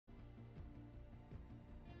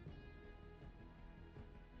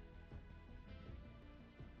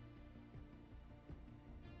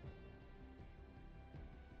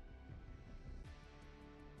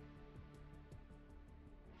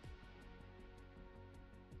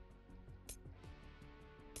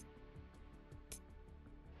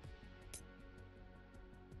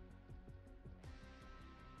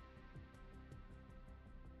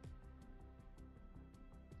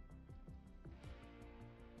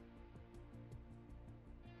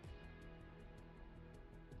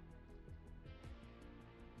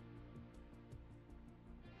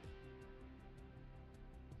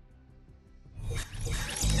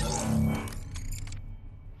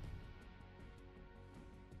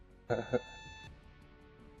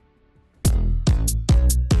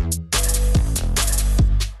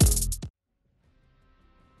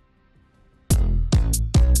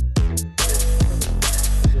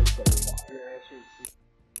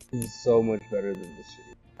This is so much better than the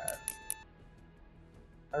shit.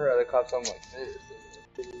 I'd rather cop something like this than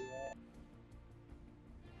this.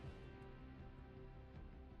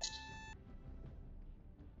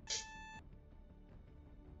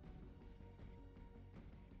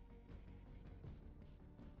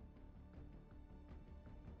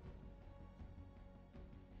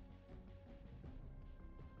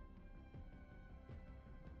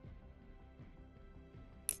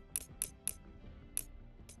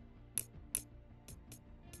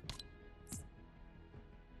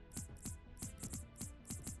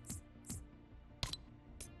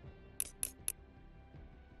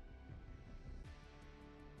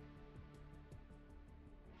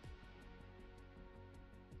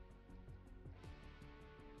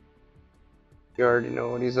 You already know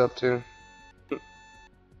what he's up to.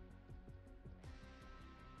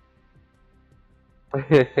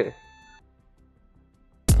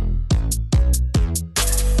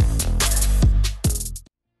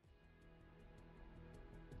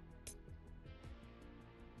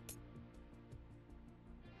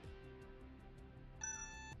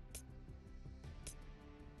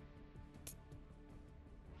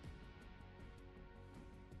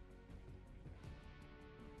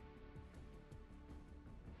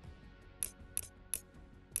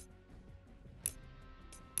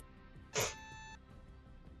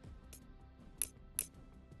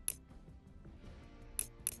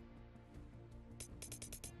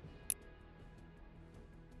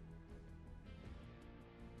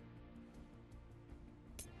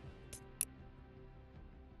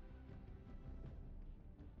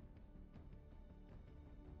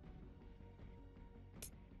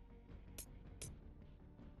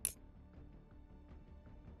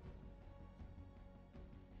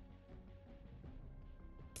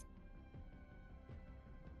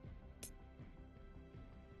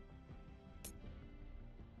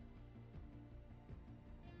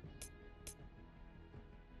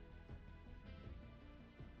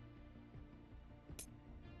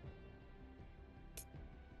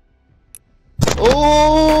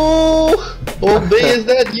 Oh, Obey, is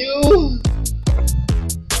that you?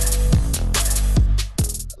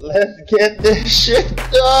 Let's get this shit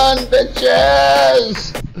done,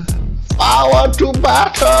 bitches! Power to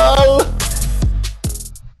battle!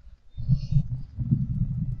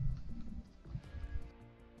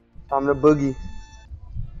 Time to boogie.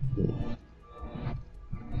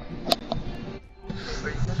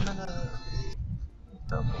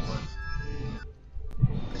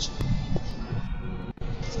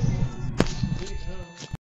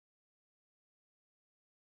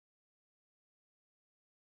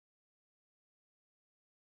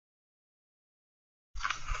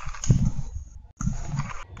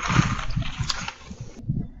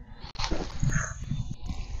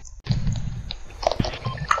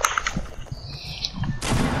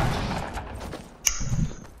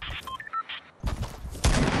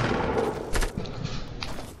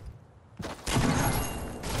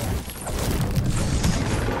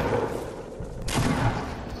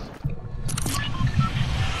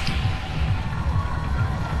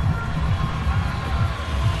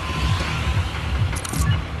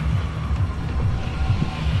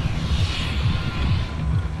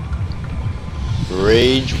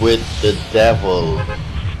 Rage with the devil.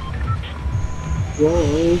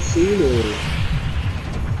 John Cena.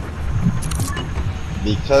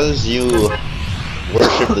 Because you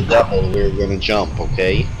worship the devil, we're gonna jump,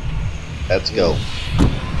 okay? Let's go.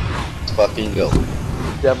 Let's fucking go.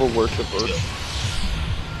 Devil worshipper.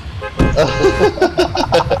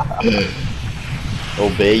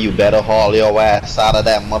 Obey, you better haul your ass out of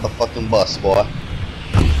that motherfucking bus, boy.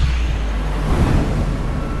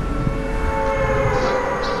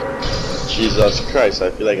 Jesus Christ, I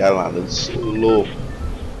feel like I landed so low.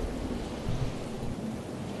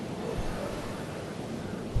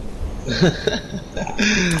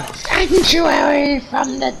 Sanctuary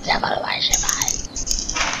from the devil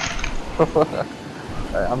worshippers.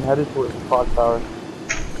 Alright, I'm headed towards the clock tower.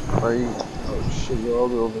 Where are you? Oh shit, you're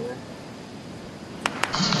all over there.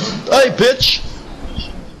 Hey, bitch!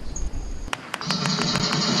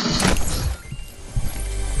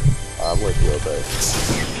 I'm with you, Obey.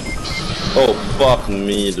 Oh, fuck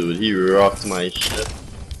me, dude. He rocked my shit.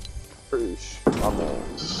 Preach, my man.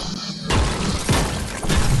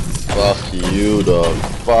 Fuck you, dog.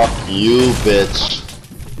 Fuck you, bitch.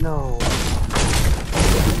 No.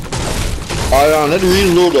 I landed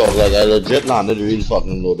real low dog, like I legit landed real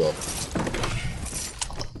fucking low dog.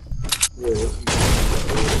 Yeah.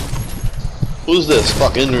 Who's this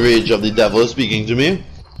fucking rage of the devil speaking to me?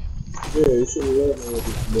 Yeah, you should have let me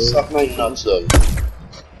with this, Suck my nuts dog.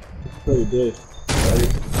 pretty good.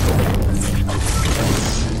 Right?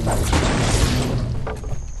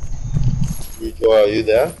 Rico, are you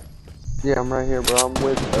there? Yeah, I'm right here, bro. I'm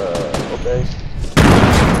with, okay.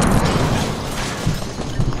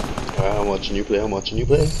 Alright, I'm watching you play, I'm watching you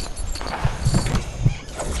play.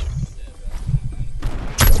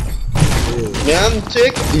 Man,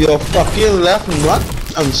 take your fucking left nut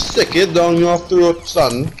and stick it down your throat,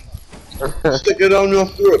 son. Stick it down your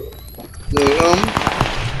throat.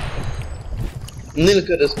 Let me look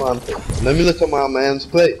at this man play. Let me look at my man's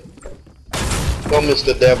play. Come,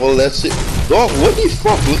 Mr. Devil, let's see. Dog, what the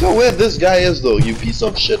fuck? Look at where this guy is, though. You piece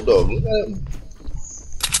of shit, dog. Look at him.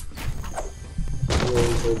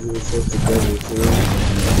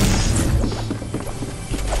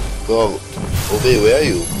 Dog, Obey, where are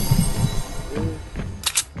you?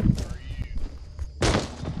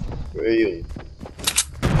 Where are you?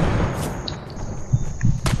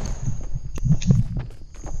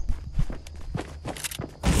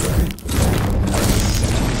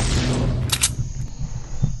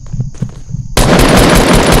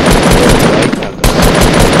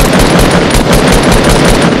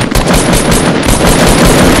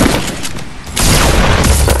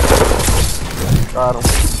 Got him.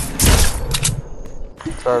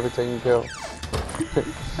 Sorry for taking kill.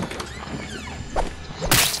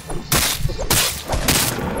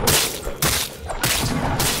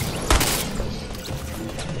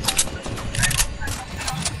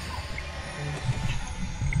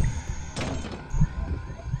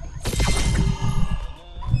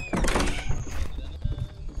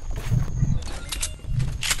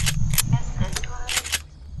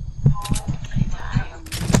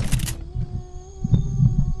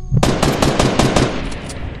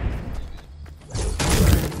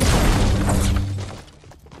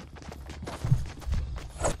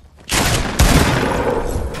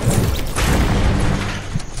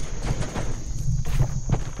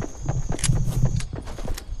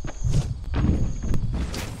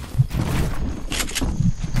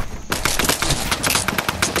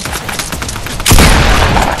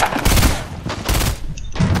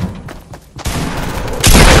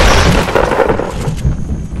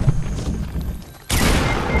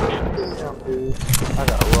 I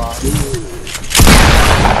got rocked.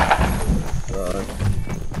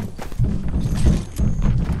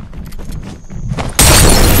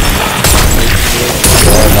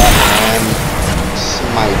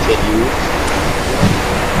 Smited you.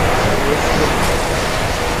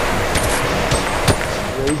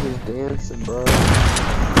 Rage is dancing, bro.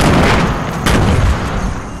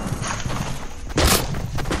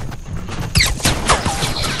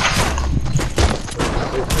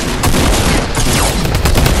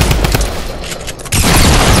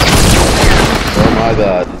 Oh my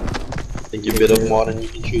god. I think you bit off more than you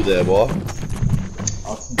can chew there, boy.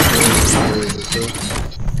 Oh, shit.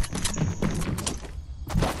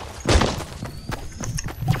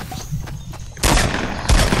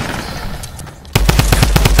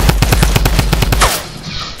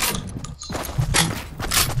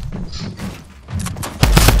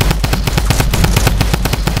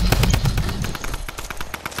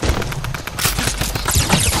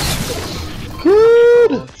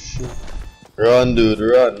 Run, dude,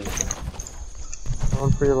 run.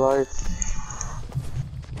 Run for your life.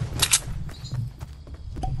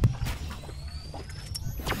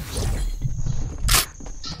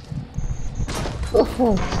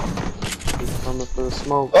 He's coming for the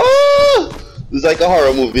smoke. Oh! This is like a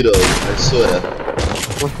horror movie, though. I swear.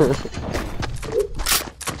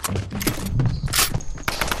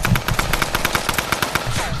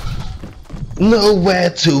 Nowhere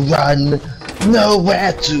to run,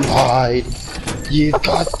 nowhere to hide. You've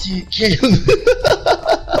got to kill.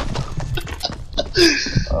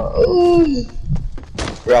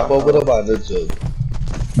 Wrap up with a bandage, dude.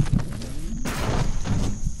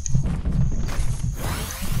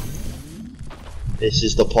 This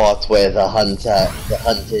is the part where the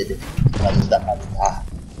hunted, becomes the hunter.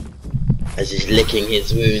 As he's licking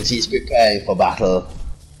his wounds, he's preparing for battle.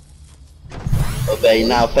 Obey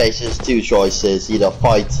now faces two choices, either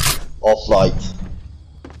fight or flight.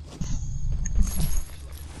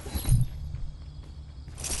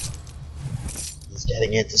 He's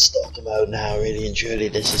getting into stalker mode now, really and truly,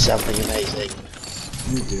 this is something amazing.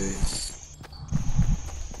 Okay.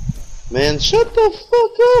 Man, shut the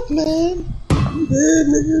fuck up, man! You dead,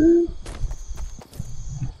 nigga.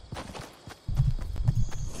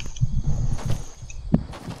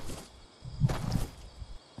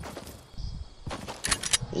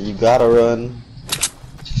 You gotta run.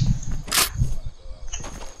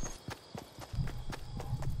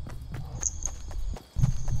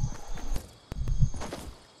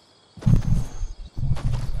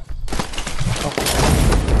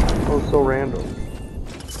 Oh, so random.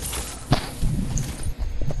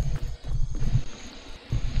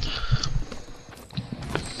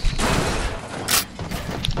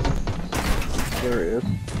 There he is.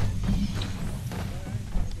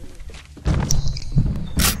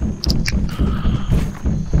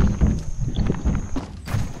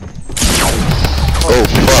 Oh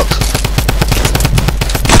fuck.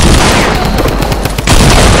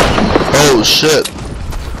 Oh shit.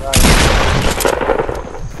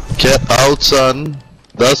 Get out, son.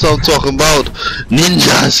 That's what I'm talking about.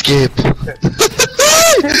 Ninja escape.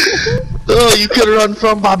 Oh, you can run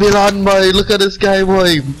from Babylon, boy. Look at this guy,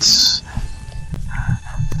 boy.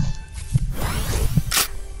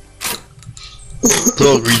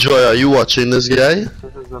 Dog, Rejoy, are you watching this guy?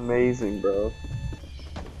 This is amazing, bro.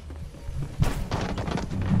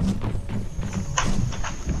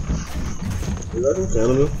 Is that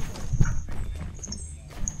incredible?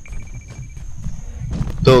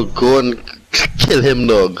 Dog, go and kill him,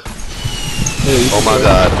 dog. Oh my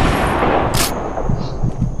god.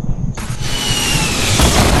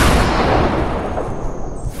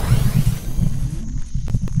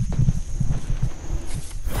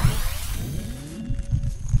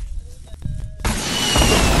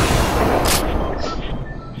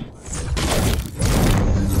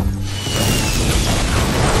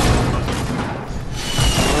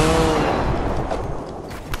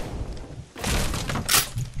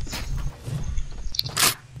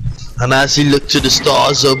 And as he looked to the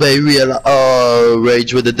stars, obey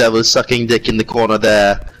rage with the devil sucking dick in the corner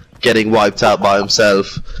there, getting wiped out by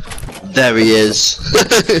himself. There he is,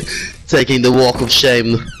 taking the walk of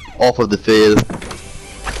shame off of the field.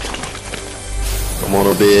 Come on,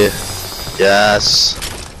 obey. Yes.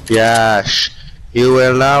 Yes. You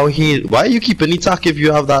will now heal. Why are you keeping attack if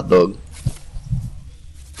you have that, dog?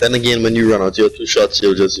 Then again, when you run out your 2 shots,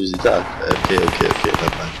 you'll just use attack. Okay,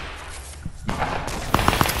 never mind.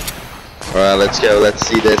 Alright, let's go, let's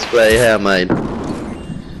see this play here, mate.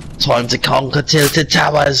 Time to conquer Tilted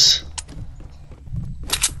Towers.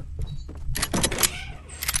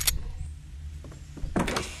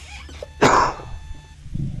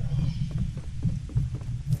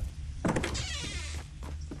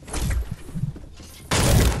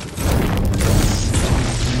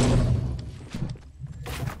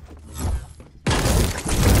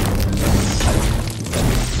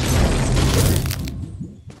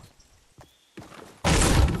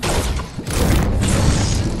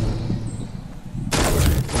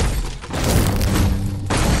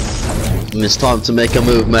 It's time to make a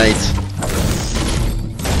move, mate.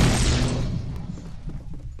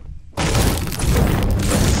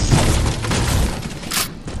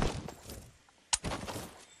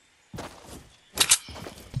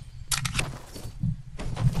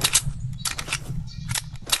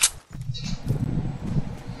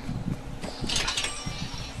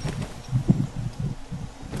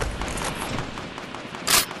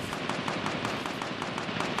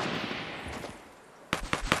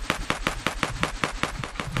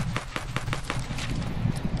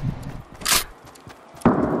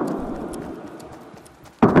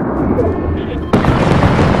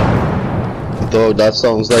 Dog, that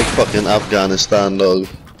sounds like fucking Afghanistan, dog.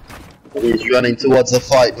 He's running towards the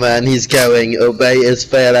fight, man. He's going. Obey is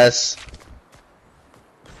fearless.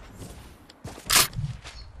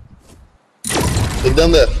 Look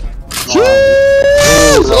down there. Jesus!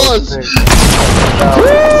 That was amazing.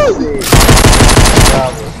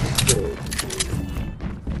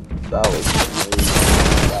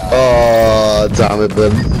 Oh, damn it,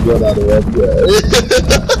 man. He's run out of it.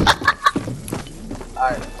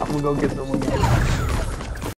 Alright, I'm gonna go get someone.